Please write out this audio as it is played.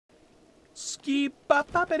Ski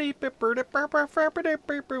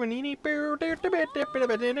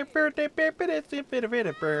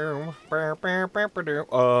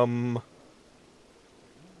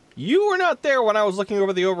You were not there when I was looking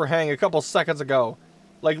over the overhang a couple seconds ago.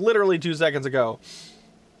 Like literally 2 seconds ago.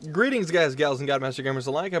 Greetings guys, gals, and Godmaster gamers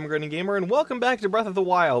alike. I'm Grinning Gamer and welcome back to Breath of the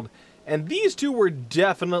Wild. And these two were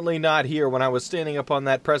definitely not here when I was standing up on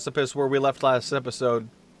that precipice where we left last episode.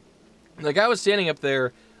 Like I was standing up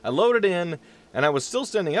there, I loaded in, and I was still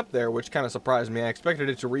standing up there, which kind of surprised me. I expected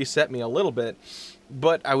it to reset me a little bit.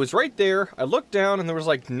 But I was right there, I looked down, and there was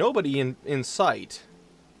like nobody in sight.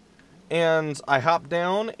 And I hopped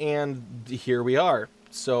down, and here we are.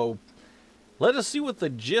 So, let us see what the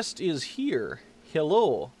gist is here.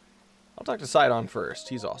 Hello. I'll talk to Sidon first.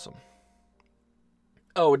 He's awesome.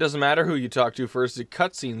 Oh, it doesn't matter who you talk to first. It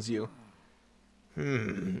cutscenes you.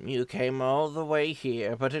 You came all the way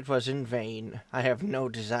here, but it was in vain. I have no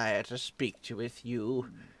desire to speak with you.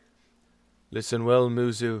 Listen well,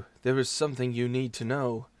 Muzu. There is something you need to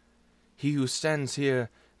know. He who stands here,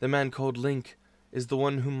 the man called Link, is the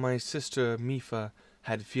one whom my sister, Mipha,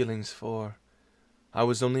 had feelings for. I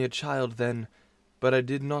was only a child then, but I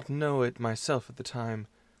did not know it myself at the time.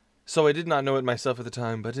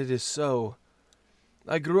 But it is so.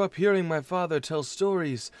 I grew up hearing my father tell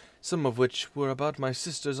stories, some of which were about my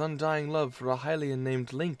sister's undying love for a Hylian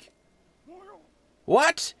named Link.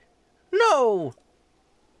 What? No!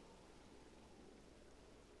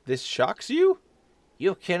 This shocks you?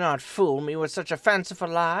 You cannot fool me with such a fanciful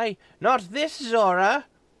lie. Not this, Zora.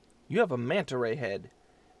 You have a manta-ray head.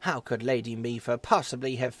 How could Lady Mipha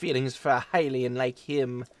possibly have feelings for a Hylian like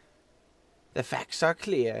him? The facts are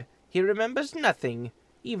clear. He remembers nothing,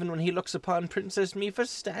 even when he looks upon Princess Mipha's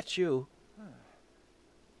statue.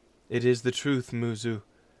 It is the truth, Muzu.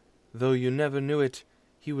 Though you never knew it,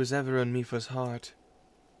 he was ever in Mipha's heart.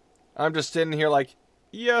 I'm just standing here like,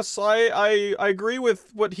 yes, I agree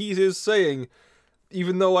with what he is saying,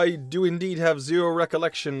 even though I do indeed have zero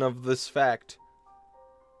recollection of this fact.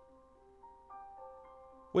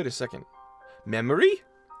 Wait a second. Memory?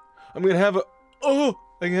 I'm gonna have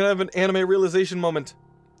an anime realization moment,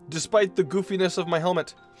 despite the goofiness of my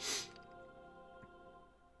helmet.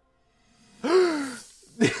 The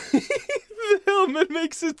helmet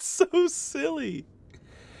makes it so silly.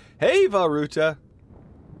 Hey, Varuta.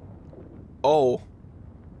 Oh.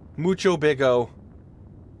 Mucho bigo.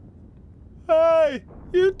 Hi,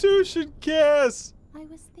 you two should kiss. I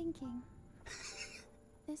was thinking.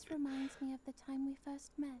 This reminds me of the time we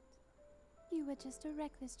first met. You were just a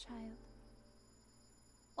reckless child.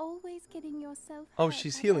 Always getting yourself hurt. Oh,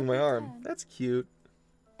 she's healing my arm. Turn. That's cute.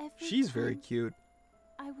 She's very cute.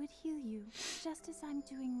 I would heal you, just as I'm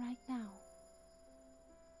doing right now.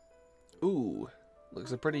 Ooh,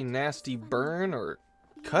 looks a pretty nasty burn or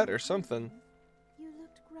cut or something. You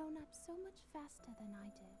looked grown up so much faster than I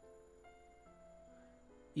did.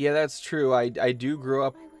 Yeah, that's true. I do grow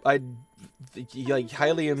up. Like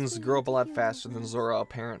Hylians grow up a lot faster than Zora,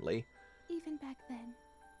 apparently. Even back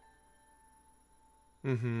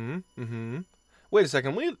then. Wait a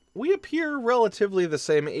second. We appear relatively the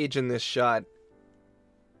same age in this shot.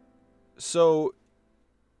 So,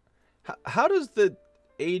 how does the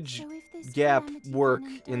age gap work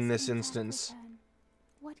in this instance?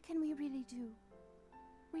 What can we really do?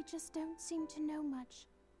 We just don't seem to know much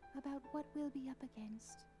about what we'll be up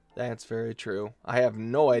against. That's very true. I have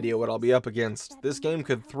no idea what I'll be up against. This game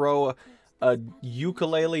could throw a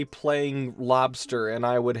ukulele playing lobster and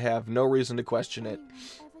I would have no reason to question it.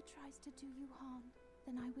 If anyone ever tries to do you harm,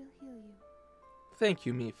 then I will heal you. Thank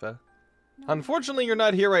you, Mipha. Unfortunately, you're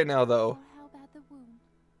not here right now, though. How bad the wound.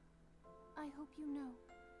 I hope you know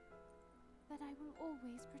that I will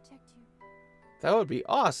always protect you. That would be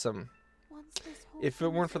awesome. Once this whole If it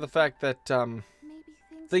thing weren't is for the over, fact that, maybe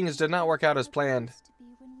things did not work out as planned. used to be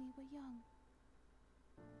when we were young.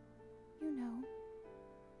 You know.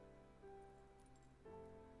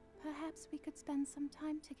 Perhaps we could spend some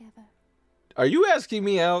time together. Are you asking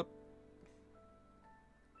me out?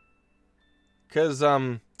 'Cause,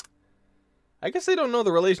 I guess I don't know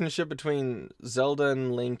the relationship between Zelda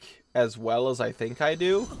and Link as well as I think I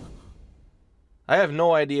do. I have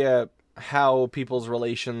no idea how people's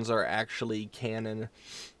relations are actually canon.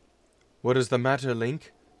 What is the matter,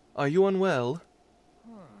 Link? Are you unwell?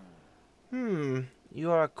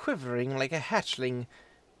 You are quivering like a hatchling.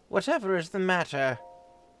 Whatever is the matter?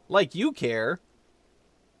 Like you care.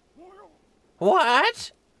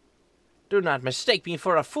 What? Do not mistake me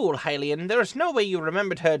for a fool, Hylian. There is no way you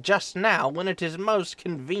remembered her just now when it is most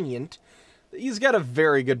convenient. He's got a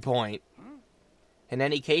very good point. In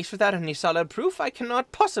any case, without any solid proof, I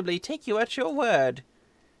cannot possibly take you at your word.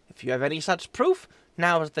 If you have any such proof,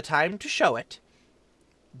 now is the time to show it.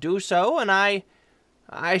 Do so, and I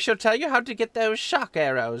shall tell you how to get those shock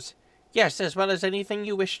arrows. Yes, as well as anything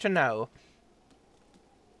you wish to know.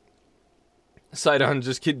 Sidon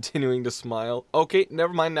just continuing to smile. Okay,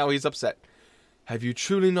 never mind, now he's upset. Have you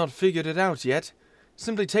truly not figured it out yet?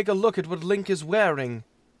 Simply take a look at what Link is wearing.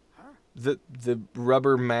 The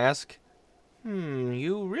rubber mask?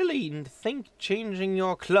 You really think changing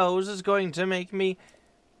your clothes is going to make me...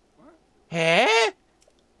 Eh?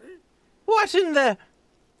 What is the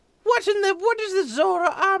Zora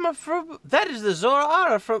armor from? That is the Zora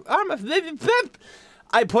armor from armor.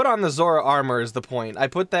 I put on the Zora armor is the point. I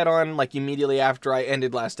put that on like immediately after I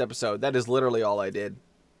ended last episode. That is literally all I did.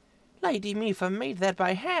 Lady Mipha made that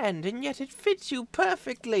by hand, and yet it fits you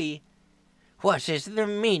perfectly. What is the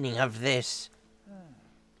meaning of this?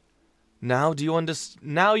 Now you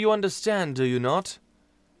understand, do you not?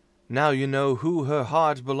 Now you know who her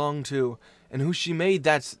heart belonged to, and who she made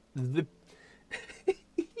that...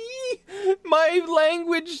 My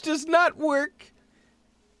language does not work.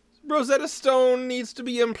 Rosetta Stone needs to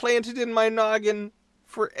be implanted in my noggin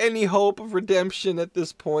for any hope of redemption at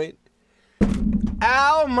this point.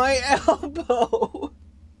 Ow, my elbow!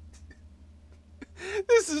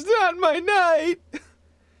 This is not my night!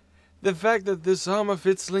 The fact that this armor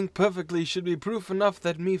fits Link perfectly should be proof enough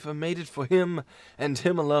that Mipha made it for him, and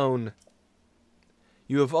him alone.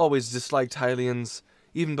 You have always disliked Hylians,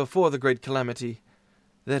 even before the Great Calamity.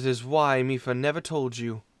 That is why Mipha never told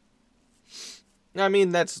you. I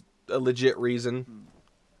mean, that's a legit reason.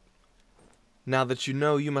 Now that you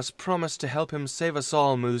know, you must promise to help him save us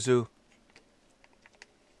all, Muzu.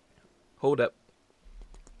 Hold up.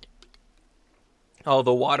 Oh,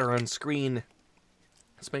 the water on screen.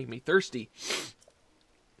 It's making me thirsty.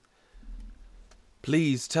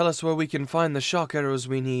 Please, tell us where we can find the shock arrows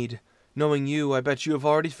we need. Knowing you, I bet you have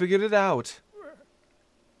already figured it out.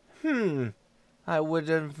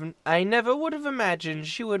 I never would have imagined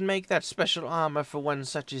she would make that special armor for one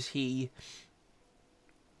such as he.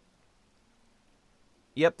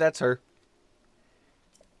 Yep, that's her.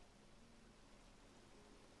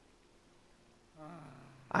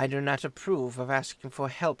 I do not approve of asking for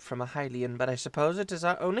help from a Hylian, but I suppose it is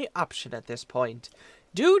our only option at this point.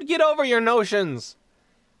 Dude, get over your notions!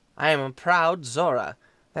 I am a proud Zora.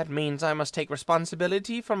 That means I must take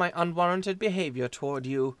responsibility for my unwarranted behavior toward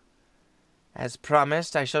you. As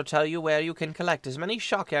promised, I shall tell you where you can collect as many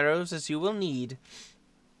shock arrows as you will need.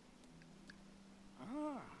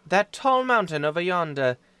 That tall mountain over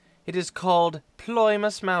yonder, it is called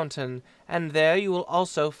Ploymus Mountain, and there you will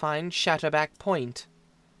also find Shatterback Point.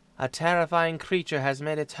 A terrifying creature has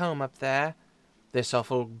made its home up there. This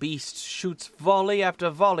awful beast shoots volley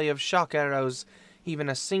after volley of shock arrows. Even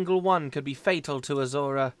a single one could be fatal to a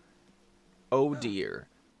Zora. Oh dear.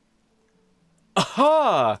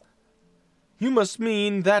 Aha! You must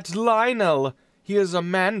mean that Lionel. He is a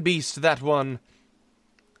man-beast, that one.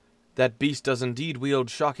 That beast does indeed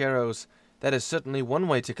wield shock arrows. That is certainly one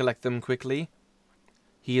way to collect them quickly.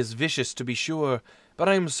 He is vicious, to be sure, but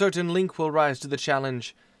I am certain Link will rise to the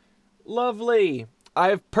challenge. Lovely.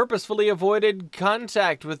 I've purposefully avoided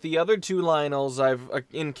contact with the other two Lionels I've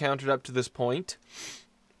encountered up to this point.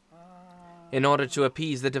 In order to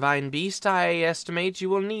appease the divine beast, I estimate you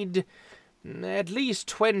will need at least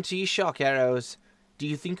 20 shock arrows. Do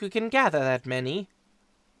you think we can gather that many?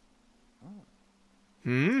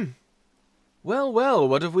 Well,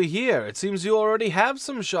 what have we here? It seems you already have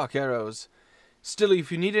some shock arrows. Still,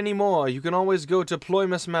 if you need any more, you can always go to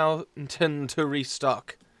Ploymus Mountain to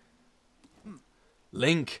restock.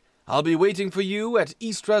 Link, I'll be waiting for you at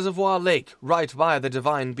East Reservoir Lake, right by the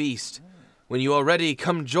Divine Beast. When you are ready,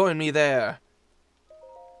 come join me there.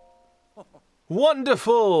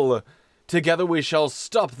 Wonderful! Together we shall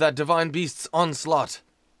stop that Divine Beast's onslaught.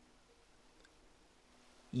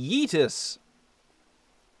 Yeetus.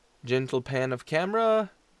 Gentle pan of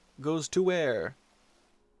camera goes to where?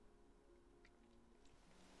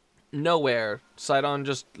 Nowhere. Sidon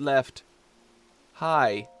just left.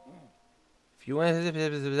 Hi. If you want...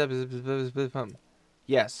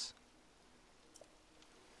 Yes.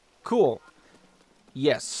 Cool.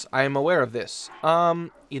 Yes, I am aware of this.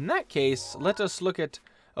 In that case, let us look at...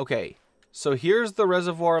 Okay, so here's the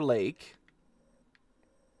Reservoir Lake.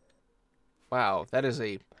 Wow, that is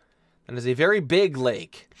a very big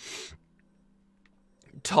lake.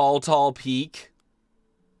 Tall peak.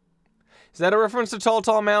 Is that a reference to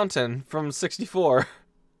Tall Mountain from 64?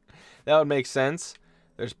 That would make sense.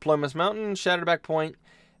 There's Ploymus Mountain, Shatterback Point.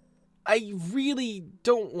 I really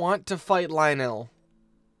don't want to fight Lionel.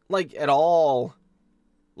 Like, at all.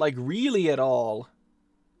 Like, really at all.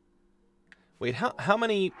 Wait, how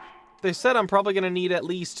many... They said I'm probably going to need at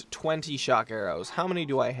least 20 shock arrows. How many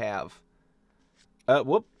do I have?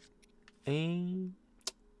 Whoop.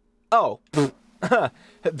 Oh.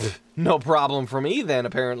 No problem for me then,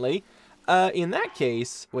 apparently. In that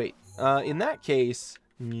case... Wait. In that case...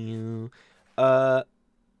 we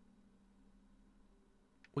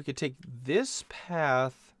could take this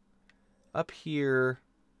path up here,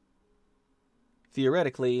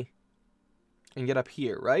 theoretically, and get up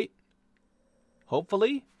here, right?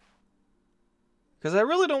 Hopefully? Because I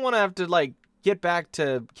really don't want to have to, like, get back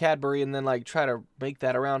to Cadbury and then, like, try to make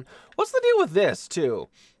that around. What's the deal with this, too?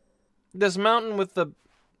 This mountain with the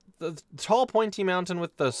tall, pointy mountain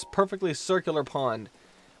with the perfectly circular pond.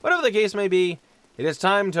 Whatever the case may be, it is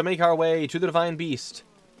time to make our way to the Divine Beast.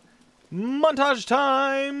 Montage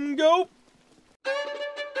time, go!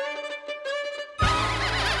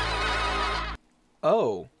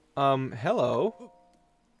 Oh, hello.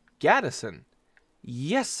 Gaddison.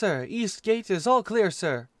 Yes, sir. East Gate is all clear,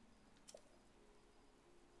 sir.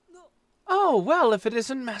 Oh, well, if it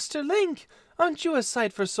isn't Master Link! Aren't you a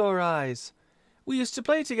sight for sore eyes? We used to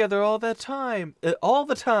play together all the time. All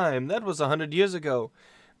the time. That was 100 years ago.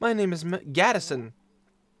 My name is Gaddison.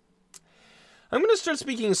 I'm going to start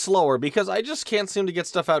speaking slower because I just can't seem to get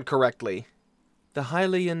stuff out correctly. The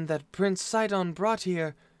Hylian that Prince Sidon brought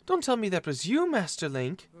here. Don't tell me that was you, Master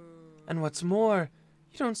Link. And what's more,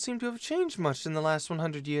 you don't seem to have changed much in the last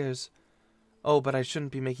 100 years. Oh, but I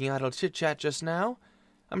shouldn't be making idle chit-chat just now.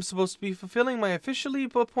 I'm supposed to be fulfilling my officially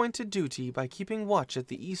appointed duty by keeping watch at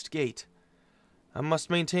the East Gate. I must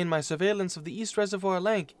maintain my surveillance of the East Reservoir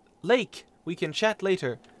Lake. We can chat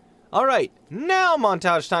later. All right, now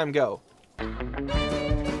montage time, go.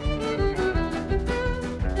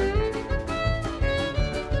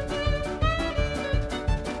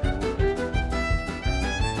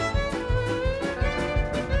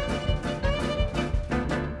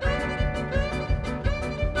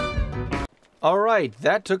 All right,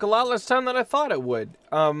 that took a lot less time than I thought it would.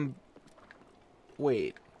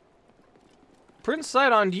 Wait. Prince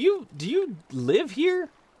Sidon, do you live here?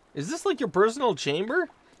 Is this like your personal chamber?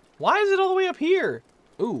 Why is it all the way up here?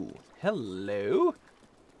 Ooh, hello.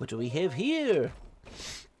 What do we have here?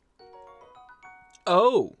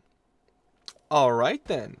 Oh. All right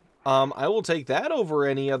then. I will take that over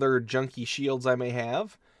any other junky shields I may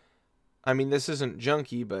have. I mean, this isn't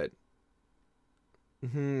junky, but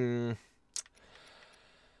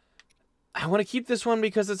I want to keep this one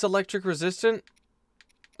because it's electric resistant.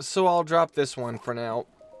 So I'll drop this one for now.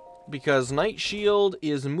 Because Night Shield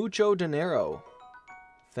is mucho dinero.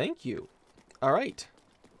 Thank you. Alright.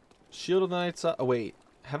 Shield of the Night Side. Oh, wait.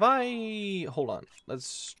 Have I... Hold on.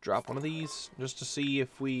 Let's drop one of these just to see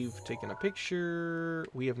if we've taken a picture.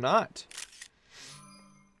 We have not.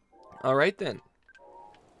 Alright then.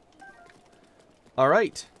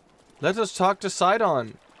 Alright. Let us talk to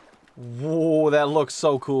Sidon. Whoa, that looks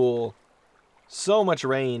so cool. So much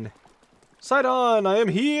rain. Sidon, I am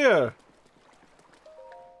here!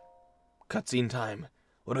 Cutscene time.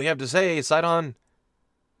 What do we have to say, Sidon?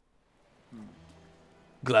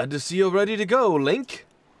 Glad to see you're ready to go, Link.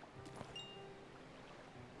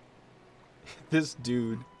 This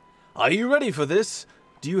dude. Are you ready for this?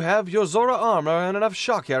 Do you have your Zora armor and enough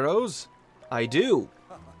shock arrows? I do.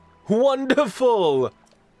 Wonderful!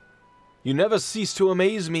 You never cease to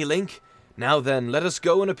amaze me, Link. Now then, let us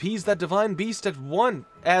go and appease that divine beast at one.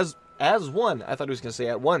 As one. I thought he was going to say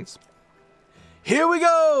at once. Here we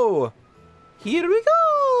go! Here we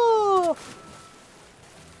go!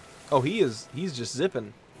 Oh, he's just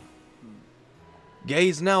zipping.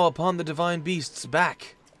 Gaze now upon the divine beast's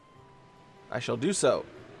back. I shall do so.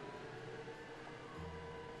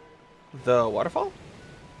 The waterfall?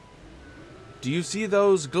 Do you see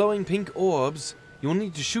those glowing pink orbs? You'll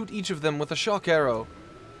need to shoot each of them with a shock arrow.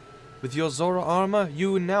 With your Zora armor,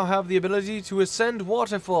 you now have the ability to ascend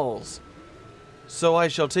waterfalls. So I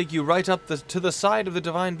shall take you right up to the side of the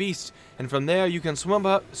divine beast, and from there you can swim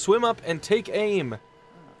up and take aim.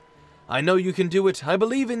 I know you can do it. I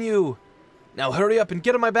believe in you. Now hurry up and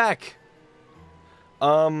get on my back.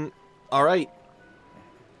 Alright.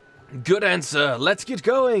 Good answer. Let's get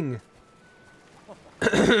going.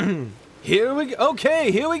 Here we go.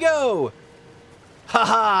 Okay, here we go.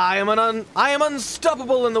 Haha, I am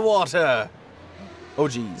unstoppable in the water. Oh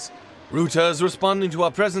geez. Ruta is responding to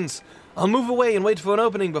our presence. I'll move away and wait for an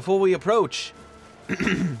opening before we approach.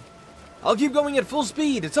 I'll keep going at full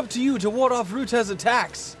speed. It's up to you to ward off Ruta's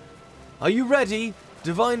attacks. Are you ready?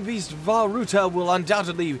 Divine Beast Var Ruta will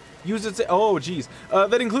undoubtedly use its... Oh, jeez.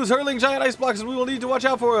 That includes hurling giant ice blocks, and we will need to watch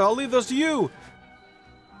out for it. I'll leave those to you.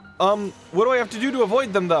 What do I have to do to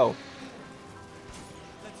avoid them, though?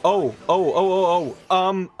 Oh, oh, oh,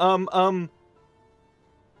 oh,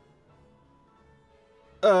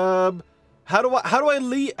 oh.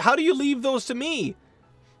 How do you leave those to me?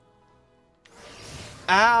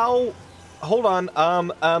 Ow. Hold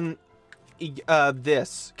on.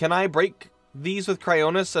 This. Can I break these with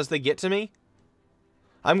Cryonis as they get to me?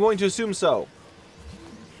 I'm going to assume so.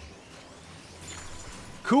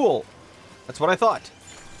 Cool. That's what I thought.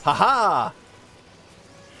 Haha.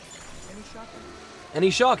 Any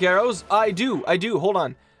shock arrows? I do. Hold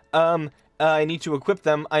on. I need to equip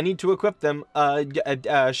them.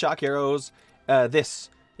 Shock arrows. This.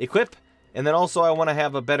 Equip. And then also I want to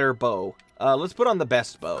have a better bow. Let's put on the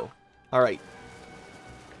best bow. Alright.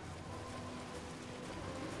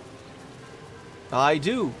 I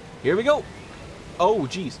do. Here we go. Oh,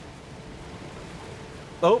 jeez.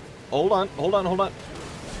 Oh, hold on.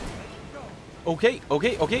 Okay.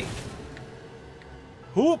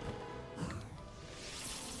 Whoop.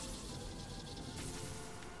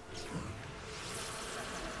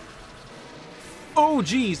 Oh,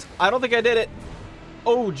 jeez. I don't think I did it.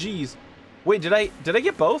 Oh, jeez. Wait, did I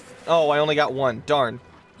get both? Oh, I only got one. Darn.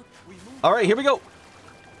 All right, here we go.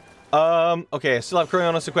 Okay, I still have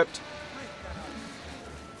Cryonis equipped.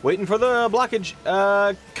 Waiting for the blockage.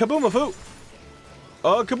 Kaboomafoo.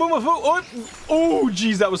 Kaboomafoo. Oh,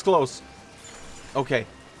 jeez, that was close. Okay.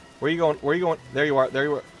 Where are you going? There you are.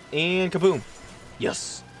 And kaboom.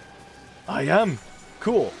 Yes. I am.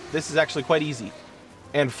 Cool. This is actually quite easy.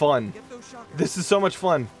 And fun. This is so much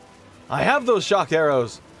fun. I have those shock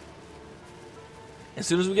arrows. As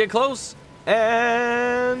soon as we get close.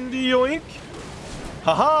 And yoink.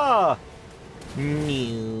 Haha.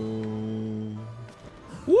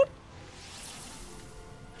 Whoop.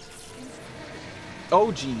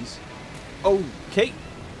 Oh, jeez. Okay.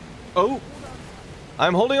 Oh.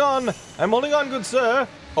 I'm holding on, good sir.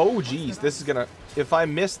 Oh, jeez. This is gonna... If I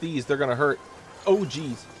miss these, they're gonna hurt. Oh,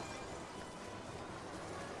 jeez.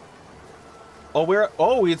 Oh, where...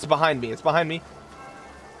 Oh, it's behind me.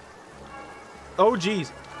 Oh,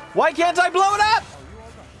 jeez. Why can't I blow it up?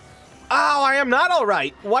 Oh, I am not all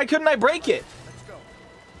right. Why couldn't I break it?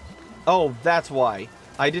 Oh, that's why.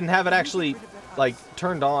 I didn't have it actually, like,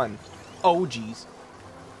 turned on. Oh, jeez.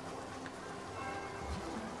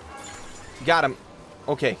 Got him.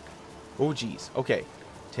 Okay. Oh, jeez. Okay.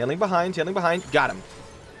 Tailing behind. Got him.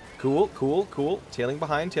 Cool. Tailing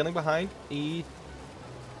behind.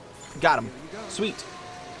 Got him. Sweet.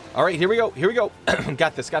 All right, here we go.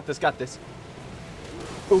 Got this.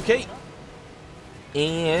 Okay.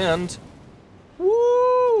 And...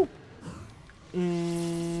 Woo!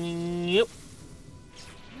 Yep.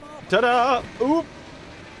 Ta-da! Oop!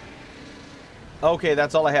 Okay,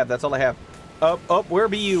 that's all I have. Up, where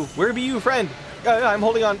be you, friend? I'm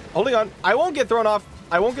holding on. I won't get thrown off.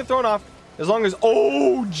 As long as...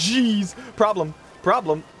 Oh, jeez! Problem.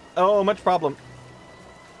 Oh, much problem.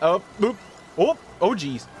 Up, boop. Oh,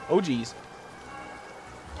 jeez.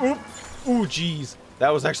 Oop. Oh, jeez. That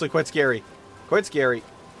was actually quite scary.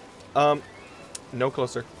 No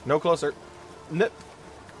closer. Nip.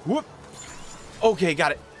 Whoop. Okay,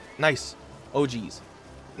 got it. Nice. Oh, jeez.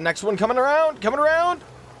 Next one coming around.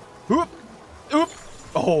 Whoop. Oop.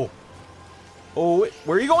 Oh,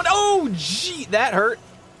 where are you going? Oh, gee, that hurt.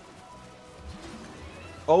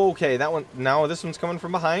 Okay, that one. Now this one's coming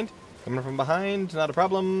from behind. Not a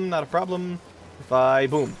problem. If I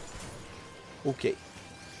boom. Okay.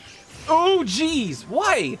 Oh, jeez.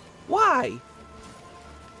 Why?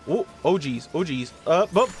 Oh, jeez.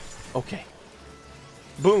 Boom. Okay.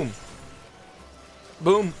 Boom.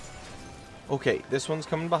 Okay, this one's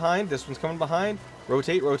coming behind.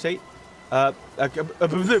 Rotate.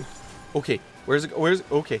 Okay, where's it?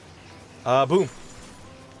 Okay. Boom.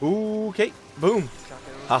 Okay, boom.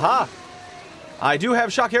 Haha. I do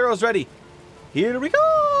have shock arrows ready. Here we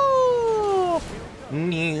go.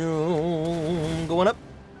 Going up.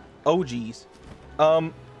 Oh, jeez.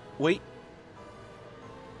 Wait.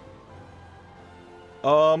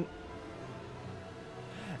 And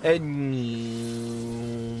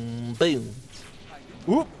boom.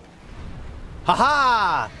 Whoop.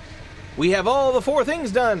 Haha! We have all the 4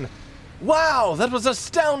 things done. Wow, that was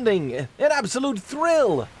astounding. An absolute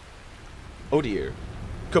thrill. Oh dear.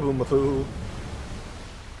 Kaboomafoo.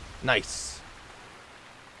 Nice.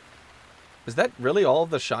 Is that really all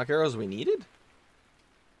the shock arrows we needed?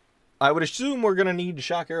 I would assume we're gonna need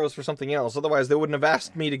shock arrows for something else, otherwise they wouldn't have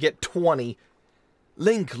asked me to get 20.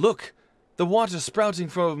 Link, look. The water sprouting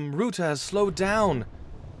from Ruta has slowed down.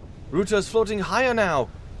 Ruta is floating higher now.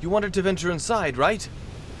 You wanted to venture inside, right?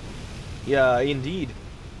 Yeah, indeed.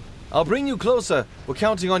 I'll bring you closer. We're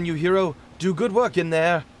counting on you, hero. Do good work in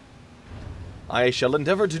there. I shall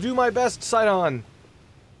endeavor to do my best, Sidon.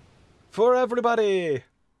 For everybody.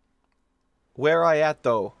 Where I at,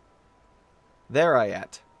 though? There I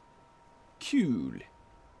at. Cool.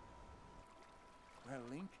 Well,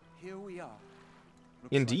 Link, here we are.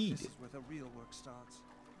 Looks Indeed. Like this is where the real work starts.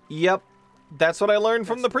 Yep. That's what I learned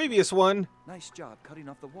from the previous one. Nice job cutting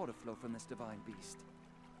off the water flow from this divine beast.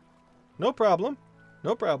 No problem.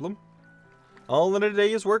 No problem. All in a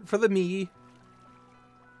day's work for the me.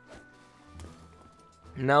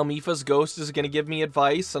 Now Mipha's ghost is going to give me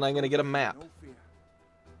advice, and I'm going to get a map. No fear.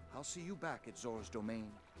 I'll see you back at Zora's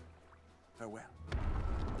domain. Farewell.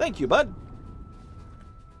 Thank you, bud.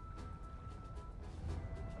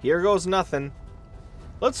 Here goes nothing.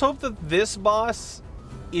 Let's hope that this boss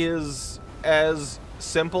is as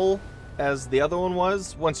simple as the other one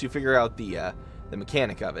was once you figure out the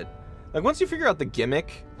mechanic of it. Like, once you figure out the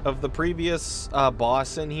gimmick of the previous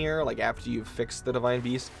boss in here, like after you've fixed the Divine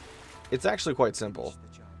Beast, it's actually quite simple.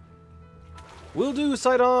 Will do,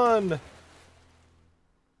 Sidon!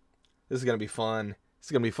 This is going to be fun. This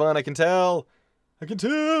is going to be fun, I can tell. I can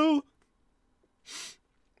tell!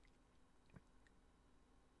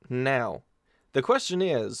 Now, the question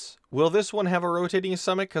is, will this one have a rotating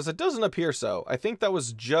stomach? Because it doesn't appear so. I think that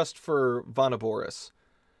was just for Vonoboris.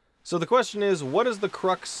 So the question is, what is the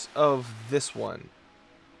crux of this one?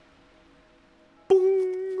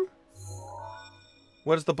 Boom!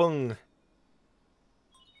 What is the bung?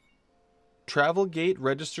 Travel gate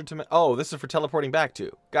registered to... Oh, this is for teleporting back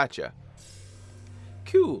to. Gotcha.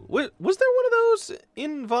 Cool. Was there one of those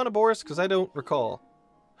in Vonoboris? Because I don't recall.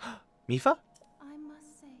 Mipha? I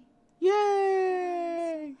must say,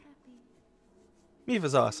 Yay! I'm so happy.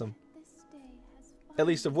 Mipha's awesome. This day has At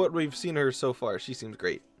least of what finally we've seen her so far, she seems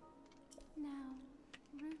great. Now,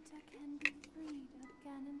 Ruta can be freed of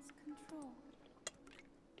Ganon's control.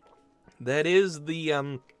 That is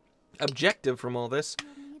the objective from all this.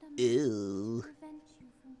 You'll need a Ew. to prevent you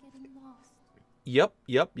from getting lost.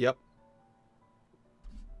 Yep.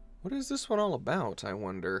 What is this one all about, I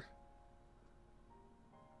wonder?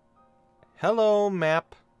 Hello,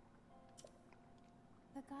 map.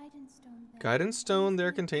 The guidance stone there. Guidance stone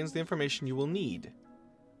there contains the information you will need.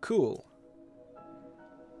 Cool.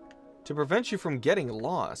 To prevent you from getting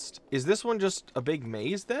lost. Is this one just a big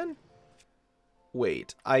maze then?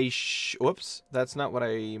 Wait, whoops, that's not what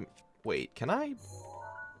I... Wait, can I?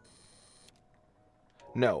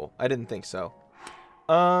 No, I didn't think so.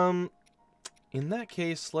 In that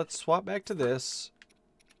case, let's swap back to this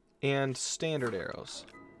and standard arrows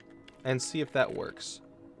and see if that works.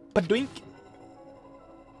 Padoink!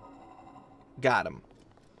 Got him.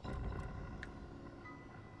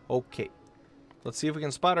 Okay. Let's see if we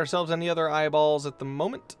can spot ourselves any other eyeballs at the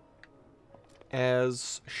moment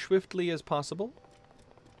as swiftly as possible.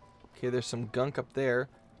 Okay, there's some gunk up there.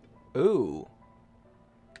 Ooh.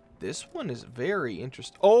 This one is very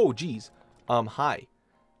interesting. Oh, geez. Hi.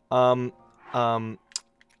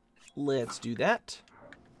 Let's do that.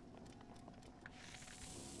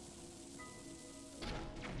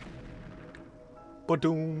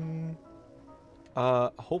 Ba-doom.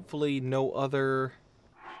 Hopefully no other...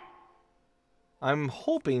 I'm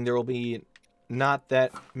hoping there will be not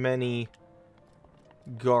that many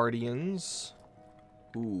guardians.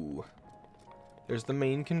 Ooh. There's the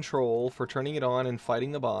main control for turning it on and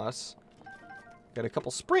fighting the boss. Got a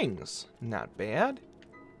couple springs. Not bad.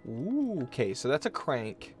 Ooh, okay, so that's a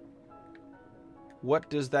crank. What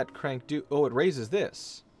does that crank do? Oh, it raises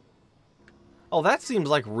this. Oh, that seems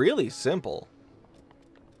like really simple.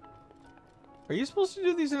 Are you supposed to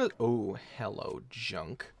do these in a... Oh, hello,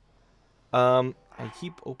 junk. I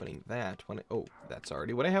keep opening that when I... Oh, that's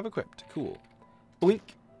already what I have equipped. Cool.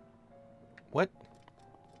 Blink. What?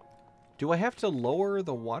 Do I have to lower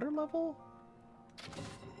the water level?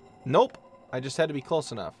 Nope. I just had to be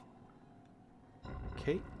close enough.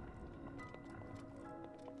 Okay.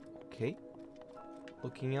 Okay.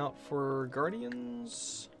 Looking out for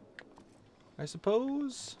guardians, I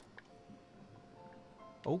suppose.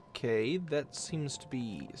 Okay, that seems to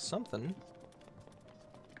be something.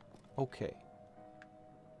 Okay.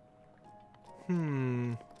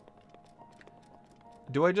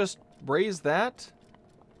 Do I just raise that?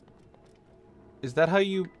 Is that how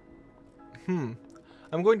you...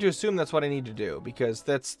 I'm going to assume that's what I need to do, because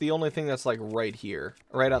that's the only thing that's, like, right here.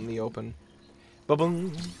 Right out in the open.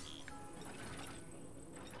 Ba-boom.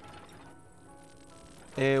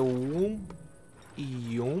 Whoomp.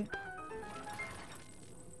 Yoomp.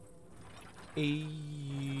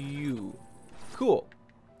 You. Cool.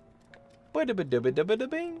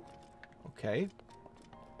 Ba-da-ba-da-ba-da-ba-da-bing. Okay.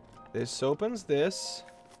 This opens this.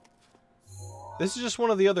 This is just one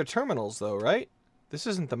of the other terminals, though, right? This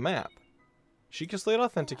isn't the map. Sheikah Slate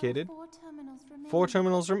authenticated. 4 terminals remaining. 4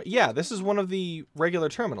 terminals yeah, this is one of the regular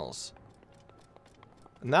terminals.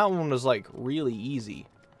 And that one was, like, really easy.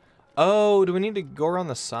 Oh, do we need to go around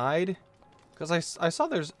the side? Because I saw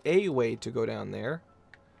there's a way to go down there.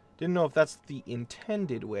 Didn't know if that's the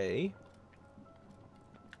intended way.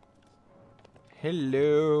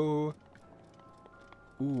 Hello.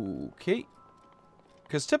 Ooh, okay.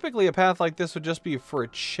 Because typically a path like this would just be for a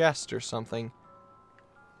chest or something.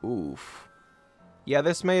 Oof. Yeah,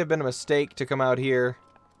 this may have been a mistake to come out here.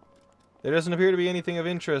 There doesn't appear to be anything of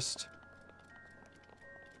interest.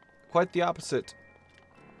 Quite the opposite.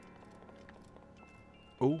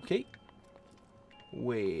 Okay.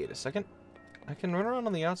 Wait a second. I can run around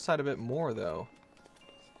on the outside a bit more, though.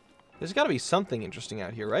 There's got to be something interesting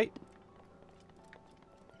out here, right?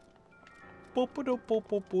 I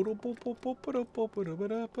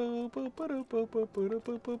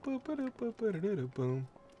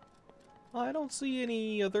don't see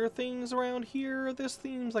any other things around here. This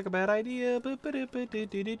seems like a bad idea.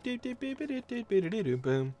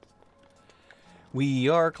 We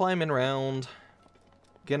are climbing around.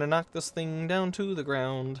 Gonna knock this thing down to the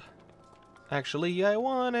ground. Actually, I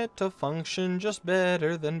want it to function just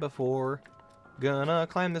better than before. Gonna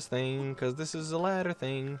climb this thing, cause this is a ladder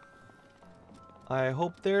thing. I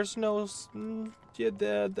hope there's no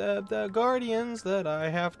the guardians that I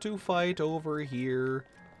have to fight over here.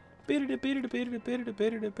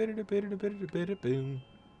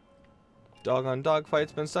 Doggone dog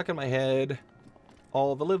fight's been stuck in my head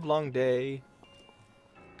all the livelong day.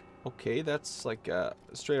 Okay, that's like a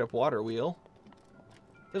straight up water wheel.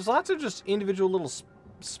 There's lots of just individual little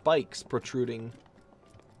spikes protruding.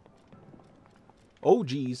 Oh,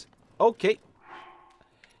 geez. Okay.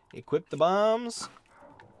 Equip the bombs.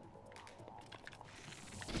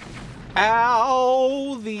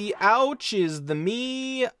 Ow! The ouch is the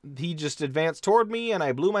me. He just advanced toward me and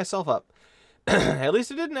I blew myself up. At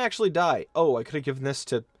least it didn't actually die. Oh, I could have given this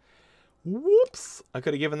to... Whoops! I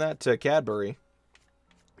could have given that to Cadbury.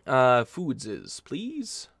 Foodses,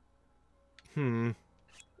 please.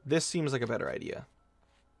 This seems like a better idea.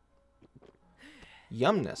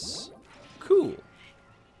 Yumness. Cool.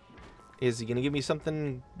 Is he gonna give me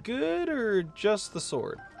something good or just the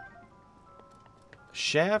sword?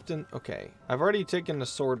 Shaft and... Okay. I've already taken the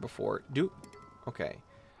sword before. Okay.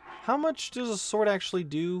 How much does a sword actually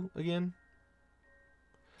do again?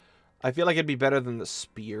 I feel like it'd be better than the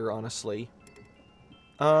spear, honestly.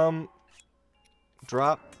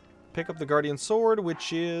 Drop. Pick up the Guardian Sword,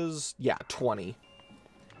 which is... Yeah, 20.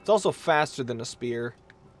 It's also faster than a spear.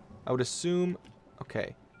 I would assume...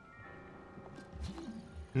 Okay.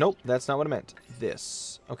 Nope, that's not what I meant.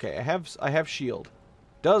 This. Okay, I have shield.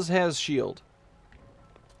 Has shield.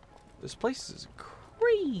 This place is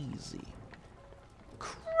crazy.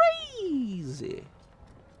 Crazy.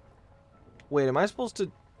 Wait, am I supposed to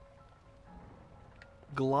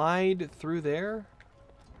glide through there?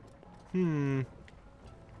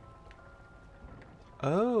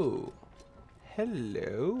 Oh.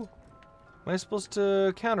 Hello. Am I supposed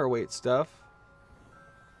to counterweight stuff?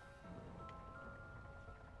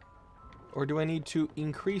 Or do I need to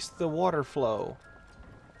increase the water flow?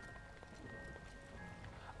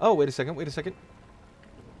 Oh, wait a second, wait a second.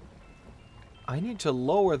 I need to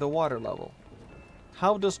lower the water level.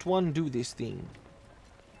 How does one do this thing?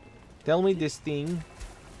 Tell me this thing.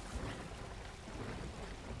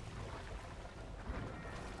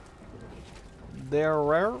 They're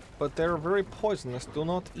rare, but they're very poisonous. Do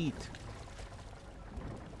not eat.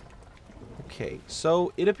 Okay,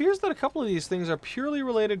 so it appears that a couple of these things are purely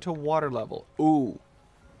related to water level. Ooh.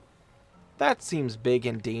 That seems big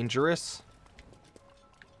and dangerous.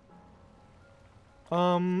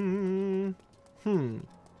 Okay,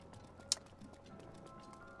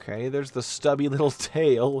 there's the stubby little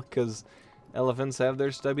tail, because elephants have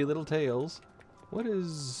their stubby little tails. What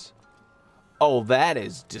is... Oh, that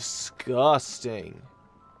is disgusting.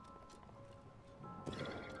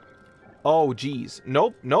 Oh, geez.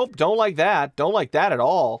 Nope, nope, don't like that. Don't like that at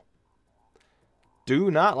all.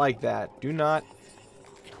 Do not like that. Do not.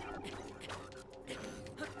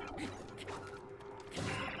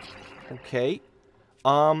 Okay.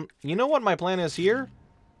 You know what my plan is here?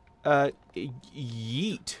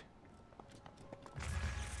 Yeet.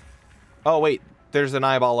 Oh, wait. There's an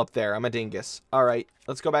eyeball up there. I'm a dingus. Alright,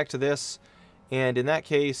 let's go back to this. And in that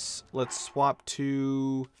case, let's swap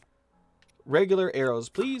to regular arrows,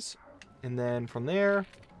 please. And then from there,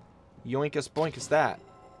 yoinkus boinkus that.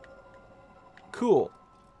 Cool.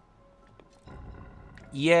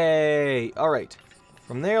 Yay! Alright.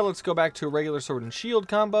 From there, let's go back to a regular sword and shield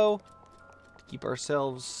combo. To keep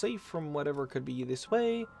ourselves safe from whatever could be this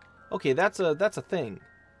way. Okay, that's a thing.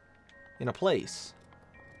 In a place.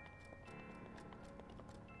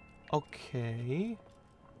 Okay.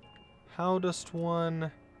 How does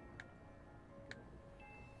one...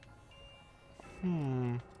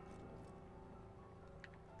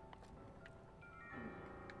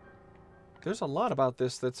 There's a lot about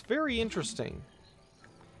this that's very interesting.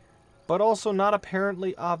 But also not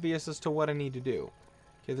apparently obvious as to what I need to do.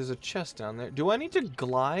 Okay, there's a chest down there. Do I need to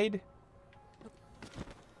glide?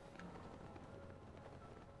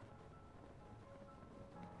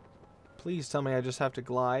 Please tell me I just have to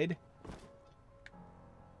glide.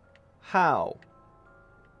 How?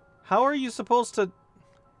 How are you supposed to...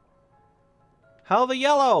 How the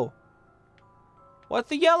yellow? What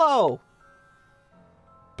the yellow?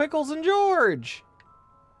 Pickles and George!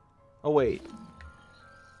 Oh, wait.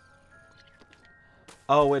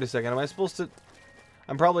 Oh, wait a second. Am I supposed to...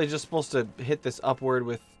 I'm probably just supposed to hit this upward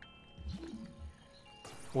with...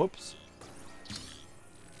 Whoops.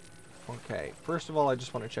 Okay. First of all, I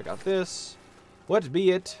just want to check out this. What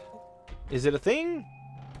be it? Is it a thing?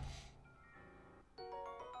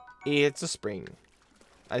 It's a spring.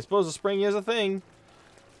 I suppose a spring is a thing.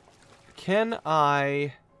 Can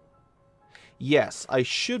I... Yes, I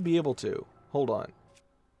should be able to. Hold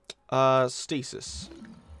on. Stasis.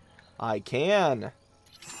 I can.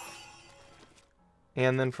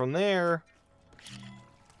 And then from there...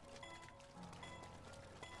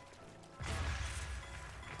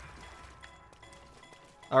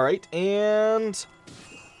 Alright, and...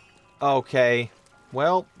 Okay.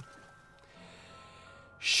 Well...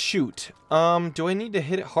 Shoot. Do I need to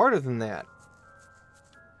hit it harder than that?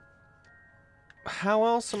 How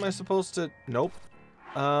else am I supposed to... Nope.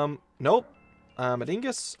 Nope. A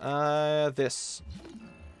dingus. This.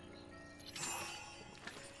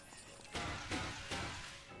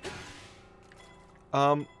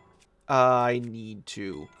 I need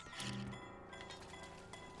to...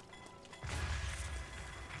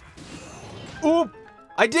 Oop!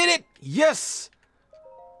 I did it! Yes!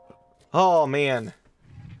 Oh, man.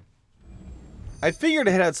 I figured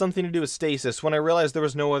it had something to do with stasis when I realized there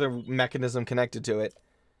was no other mechanism connected to it.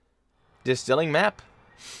 Distilling map.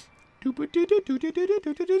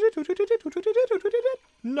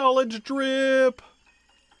 Knowledge drip.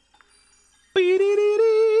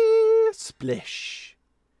 Splish.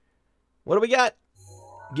 What do we got?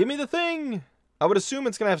 Give me the thing. I would assume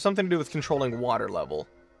it's going to have something to do with controlling water level.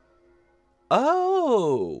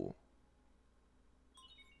 Oh.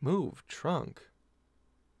 Move trunk.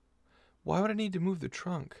 Why would I need to move the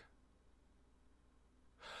trunk?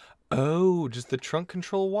 Oh, does the trunk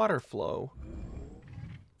control water flow?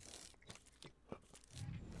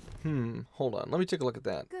 Hold on. Let me take a look at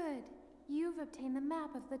that. Good. You've obtained the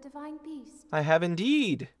map of the divine beast. I have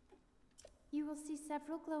indeed. You will see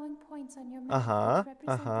several glowing points on your map which represent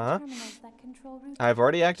the terminals that control Ruta. I've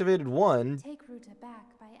already activated one. Take Ruta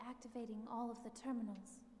back by activating all of the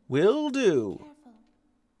terminals. Will do. Careful.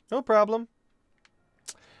 No problem.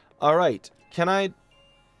 Alright, can I...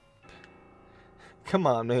 Come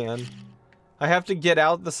on, man. I have to get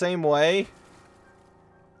out the same way?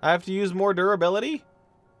 I have to use more durability?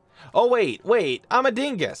 Oh, wait. I'm a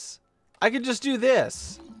dingus. I could just do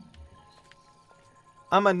this.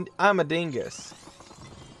 I'm a dingus.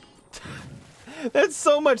 That's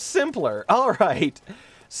so much simpler. Alright.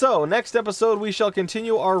 So, next episode, we shall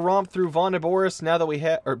continue our romp through Vonneboris now that we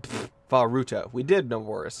have... Or, Varuta. We did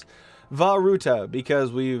Novoris. Varuta,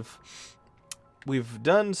 because we've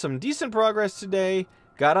done some decent progress today,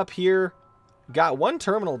 got up here, got one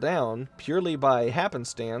terminal down purely by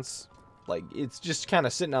happenstance. Like, it's just kind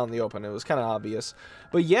of sitting out in the open. It was kind of obvious.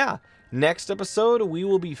 But yeah, next episode we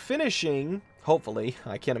will be finishing, hopefully,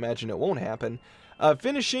 I can't imagine it won't happen,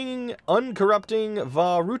 finishing uncorrupting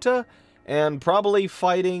Varuta and probably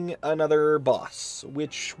fighting another boss,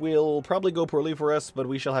 which will probably go poorly for us, but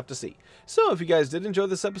we shall have to see. So, if you guys did enjoy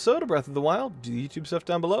this episode of Breath of the Wild, do the YouTube stuff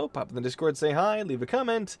down below, pop in the Discord, say hi, leave a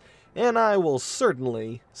comment, and I will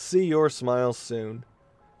certainly see your smiles soon.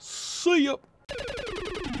 See ya!